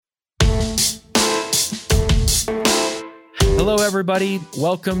Hello, everybody.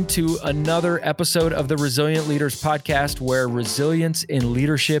 Welcome to another episode of the Resilient Leaders Podcast, where resilience in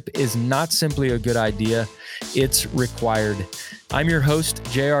leadership is not simply a good idea, it's required. I'm your host,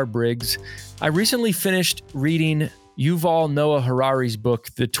 J.R. Briggs. I recently finished reading Yuval Noah Harari's book,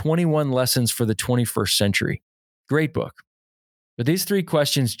 The 21 Lessons for the 21st Century. Great book. But these three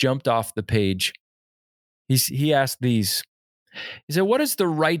questions jumped off the page. He asked these. He said, what is the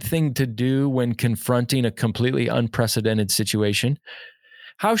right thing to do when confronting a completely unprecedented situation?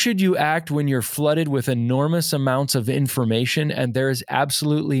 How should you act when you're flooded with enormous amounts of information and there is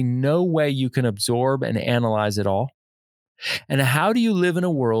absolutely no way you can absorb and analyze it all? And how do you live in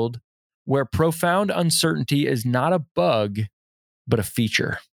a world where profound uncertainty is not a bug, but a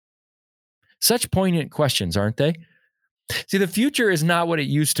feature? Such poignant questions, aren't they? See, the future is not what it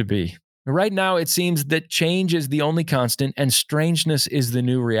used to be. Right now, it seems that change is the only constant and strangeness is the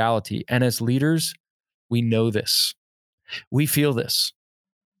new reality. And as leaders, we know this. We feel this.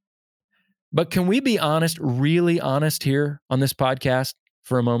 But can we be honest, really honest here on this podcast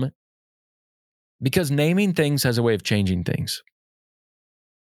for a moment? Because naming things has a way of changing things.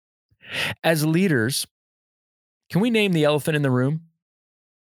 As leaders, can we name the elephant in the room?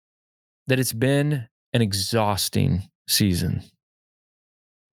 That it's been an exhausting season.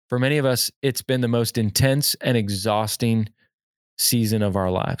 For many of us, it's been the most intense and exhausting season of our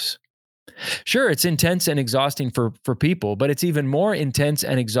lives. Sure, it's intense and exhausting for people, but it's even more intense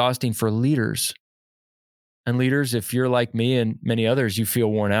and exhausting for leaders. And leaders, if you're like me and many others, you feel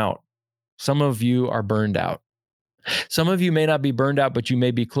worn out. Some of you are burned out. Some of you may not be burned out, but you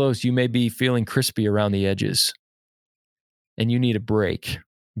may be close. You may be feeling crispy around the edges. And you need a break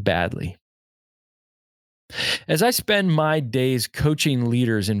badly. As I spend my days coaching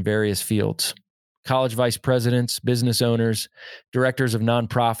leaders in various fields, college vice presidents, business owners, directors of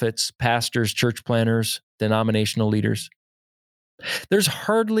nonprofits, pastors, church planners, denominational leaders, there's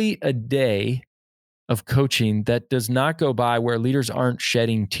hardly a day of coaching that does not go by where leaders aren't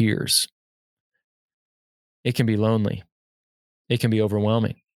shedding tears. It can be lonely. It can be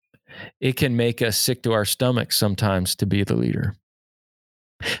overwhelming. It can make us sick to our stomachs sometimes to be the leader.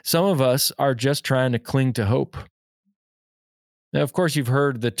 Some of us are just trying to cling to hope. Now, of course, you've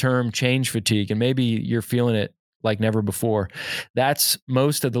heard the term change fatigue, and maybe you're feeling it like never before. That's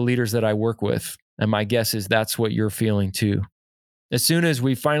most of the leaders that I work with, and my guess is that's what you're feeling too. As soon as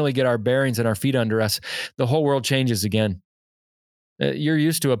we finally get our bearings and our feet under us, the whole world changes again. You're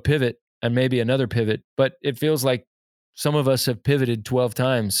used to a pivot and maybe another pivot, but it feels like some of us have pivoted 12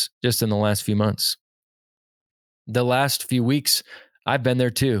 times just in the last few months. The last few weeks, I've been there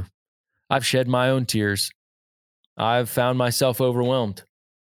too. I've shed my own tears. I've found myself overwhelmed.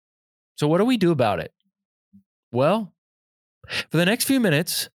 So what do we do about it? Well, for the next few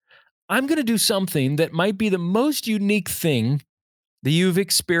minutes, I'm going to do something that might be the most unique thing that you've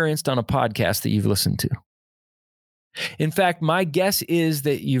experienced on a podcast that you've listened to. In fact, my guess is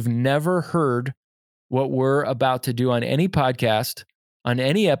that you've never heard what we're about to do on any podcast, on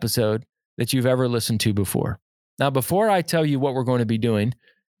any episode that you've ever listened to before. Now, before I tell you what we're going to be doing,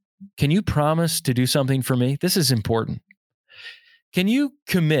 can you promise to do something for me? This is important. Can you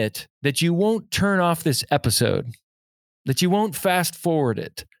commit that you won't turn off this episode, that you won't fast forward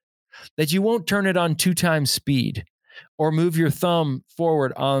it, that you won't turn it on 2x speed, or move your thumb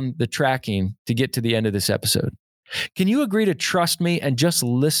forward on the tracking to get to the end of this episode? Can you agree to trust me and just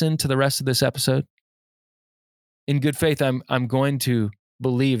listen to the rest of this episode? In good faith, I'm going to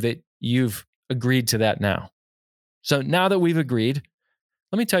believe that you've agreed to that now. So now that we've agreed,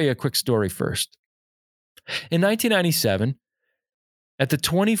 let me tell you a quick story first. In 1997, at the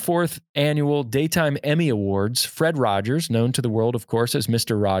 24th Annual Daytime Emmy Awards, Fred Rogers, known to the world, of course, as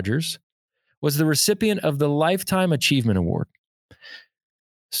Mr. Rogers, was the recipient of the Lifetime Achievement Award.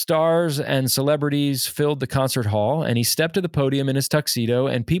 Stars and celebrities filled the concert hall, and he stepped to the podium in his tuxedo,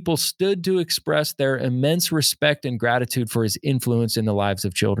 and people stood to express their immense respect and gratitude for his influence in the lives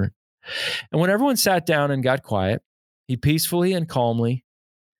of children. And when everyone sat down and got quiet, he peacefully and calmly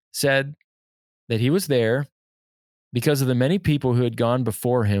said that he was there because of the many people who had gone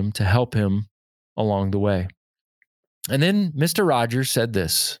before him to help him along the way. And then Mr. Rogers said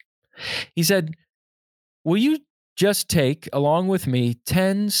this. He said, will you just take, along with me,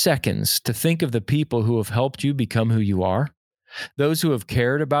 10 seconds to think of the people who have helped you become who you are? Those who have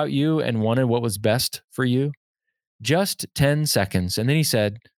cared about you and wanted what was best for you? Just 10 seconds. And then he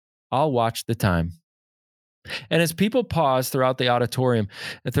said, I'll watch the time. And as people paused throughout the auditorium,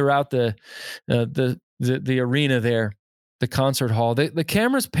 throughout the arena there, the concert hall, the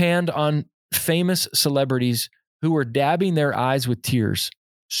cameras panned on famous celebrities who were dabbing their eyes with tears,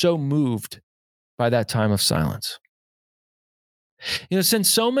 so moved by that time of silence. Since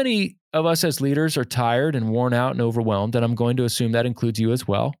so many of us as leaders are tired and worn out and overwhelmed, and I'm going to assume that includes you as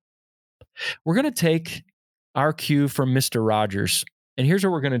well, we're going to take our cue from Mr. Rogers. And here's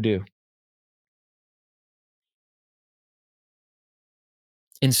what we're going to do.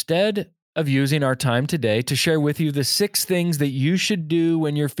 Instead of using our time today to share with you the 6 things that you should do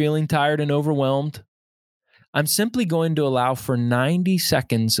when you're feeling tired and overwhelmed, I'm simply going to allow for 90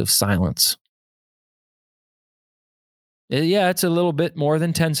 seconds of silence. Yeah, it's a little bit more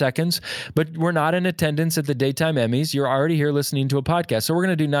than 10 seconds, but we're not in attendance at the Daytime Emmys. You're already here listening to a podcast. So we're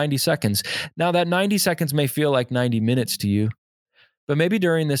going to do 90 seconds. Now, that 90 seconds may feel like 90 minutes to you, but maybe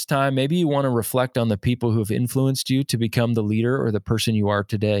during this time, maybe you want to reflect on the people who have influenced you to become the leader or the person you are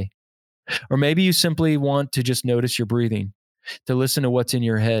today. Or maybe you simply want to just notice your breathing, to listen to what's in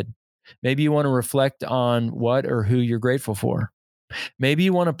your head. Maybe you want to reflect on what or who you're grateful for. Maybe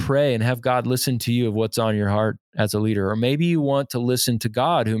you want to pray and have God listen to you of what's on your heart as a leader. Or maybe you want to listen to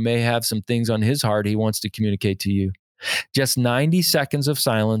God who may have some things on his heart he wants to communicate to you. Just 90 seconds of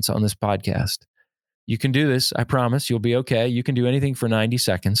silence on this podcast. You can do this. I promise you'll be okay. You can do anything for 90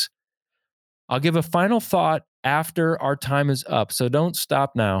 seconds. I'll give a final thought after our time is up. So don't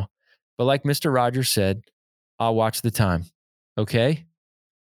stop now. But like Mr. Rogers said, I'll watch the time. Okay?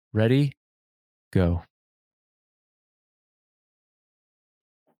 Ready? Go.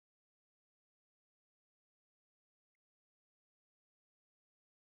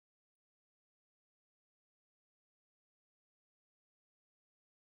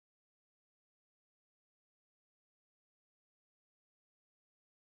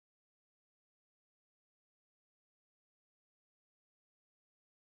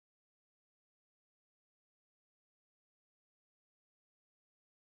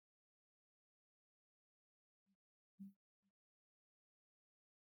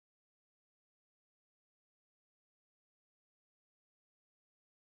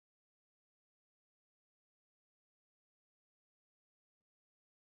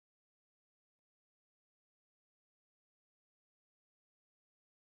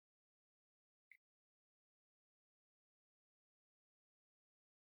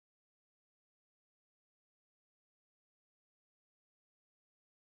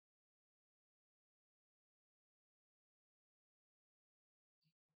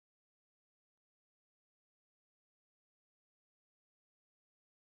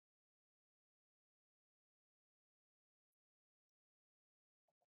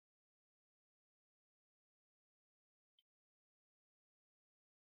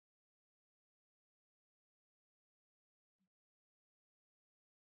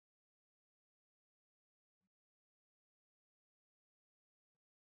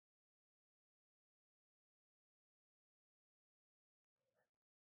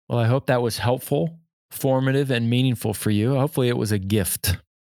 Well, I hope that was helpful, formative, and meaningful for you. Hopefully, it was a gift.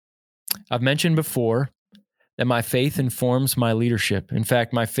 I've mentioned before that my faith informs my leadership. In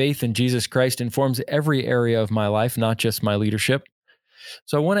fact, my faith in Jesus Christ informs every area of my life, not just my leadership.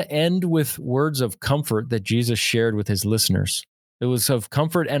 So I want to end with words of comfort that Jesus shared with his listeners. It was of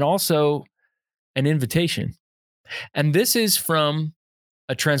comfort and also an invitation. And this is from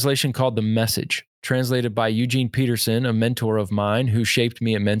a translation called The Message, translated by Eugene Peterson, a mentor of mine who shaped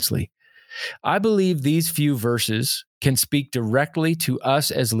me immensely. I believe these few verses can speak directly to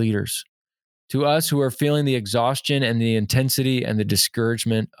us as leaders, to us who are feeling the exhaustion and the intensity and the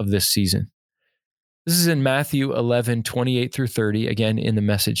discouragement of this season. This is in Matthew 11, 28 through 30, again in the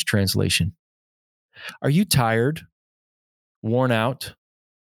Message translation. Are you tired, worn out,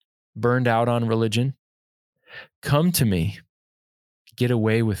 burned out on religion? Come to me, get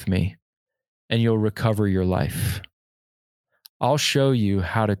away with me, and you'll recover your life. I'll show you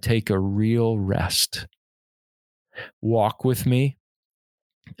how to take a real rest. Walk with me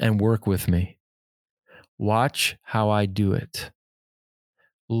and work with me. Watch how I do it.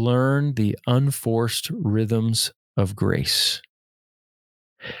 Learn the unforced rhythms of grace.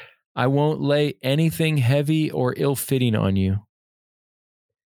 I won't lay anything heavy or ill-fitting on you.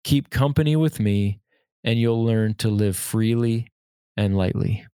 Keep company with me, and you'll learn to live freely and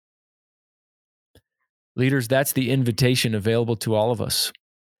lightly. Leaders, that's the invitation available to all of us.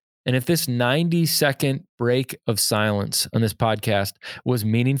 And if this 90-second break of silence on this podcast was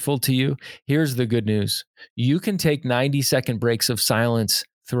meaningful to you, here's the good news. You can take 90-second breaks of silence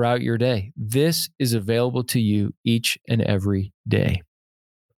throughout your day. This is available to you each and every day.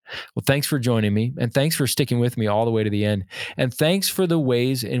 Well, thanks for joining me, and thanks for sticking with me all the way to the end. And thanks for the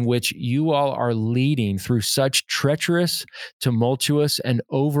ways in which you all are leading through such treacherous, tumultuous, and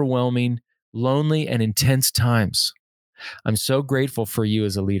overwhelming, lonely, and intense times. I'm so grateful for you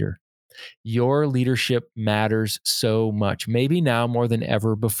as a leader. Your leadership matters so much, maybe now more than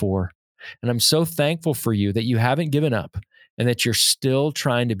ever before. And I'm so thankful for you that you haven't given up and that you're still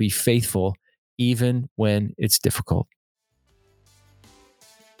trying to be faithful even when it's difficult.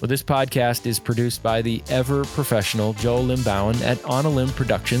 Well, this podcast is produced by the ever-professional Joel Limbowen at On a Limb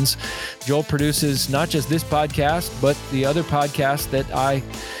Productions. Joel produces not just this podcast, but the other podcast that I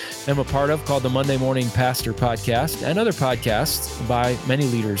am a part of called the Monday Morning Pastor Podcast and other podcasts by many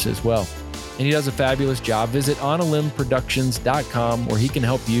leaders as well. And he does a fabulous job. Visit onalimbproductions.com where he can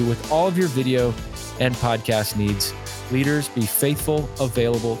help you with all of your video and podcast needs. Leaders, be faithful,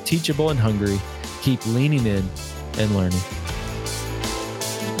 available, teachable, and hungry. Keep leaning in and learning.